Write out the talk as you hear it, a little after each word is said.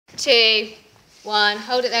2, 1.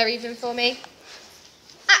 Hold it there even for me.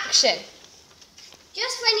 Action.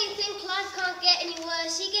 Just when you think life can't get any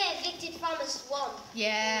worse, you get evicted from a swamp.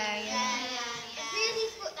 Yeah. I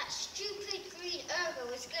really thought that stupid green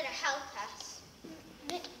ogre was going to help us.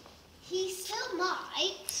 He still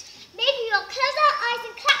might. Maybe we'll close our eyes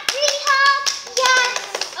and clap really hard.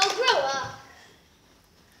 Yes. Oh, grow up.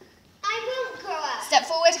 I won't grow up. Step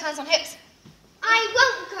forward, hands on hips. I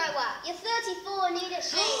won't grow up. You're 34 and need a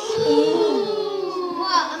shave.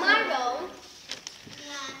 What, am I wrong?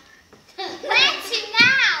 Yeah. Where to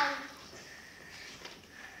now?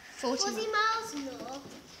 40 miles north,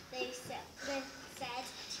 they said,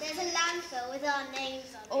 there's a landfill with our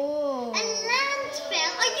names on it. Oh. A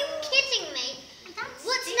landfill? Are you kidding me?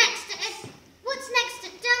 What's next to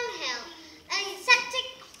dunghill? A septic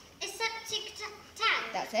tank.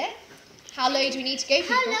 That's it. How low do we need to go,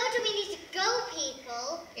 people? How low do we need to go,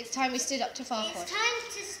 people? It's time we stood up to Farquhar.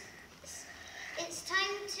 It's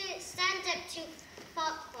time to stand up to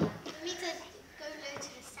Farquhar. We need to go low to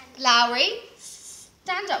the centre. Lowry,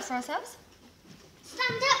 stand up for ourselves.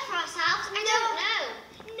 Stand up for ourselves? I don't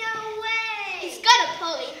know. No way. He's got a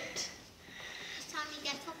point. It's time we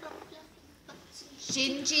get up on fluffy butts.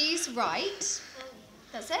 Gingy's right.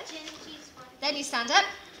 That's it. Gingy's right. Then you stand up.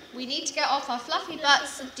 We need to get off our fluffy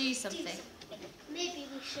butts and do something. Maybe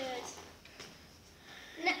we should.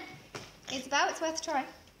 No. Isabel, it's worth a try.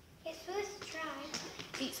 It's worth a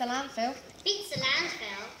try. Beats the landfill. Beats the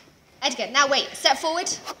landfill. Edgar, now wait. Step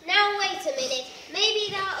forward. Now wait a minute.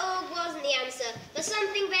 Maybe that orb wasn't the answer, but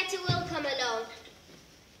something better will come along.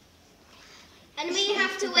 And we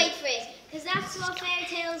have to wait for it, because that's what fairy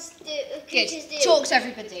tales creatures do. Talk to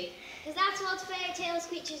everybody. Because that's what fairy tales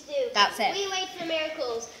creatures do. That's it. We wait for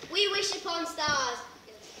miracles. We wish upon stars.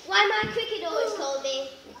 Why my cricket always called me.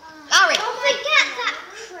 Lowry. Don't forget that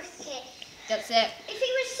cricket. That's it. If he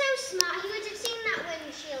was so smart, he would have seen that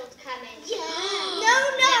windshield coming. Yeah. No,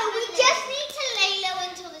 we just need to lay low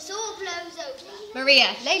until this all blows over.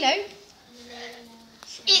 Maria, lay low.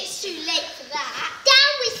 It's too late for that.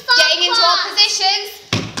 Down with Farquhar. Getting into our positions.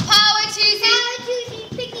 Power Tuesday. Power Tuesday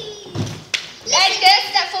piggies. Edgar,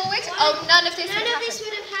 step forward. Oh, none of this would None of happen. this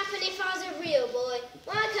would have happened if I was a real boy.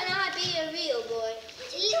 Why can't I be a real boy?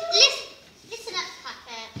 Listen up,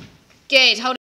 Papa. Good. Hold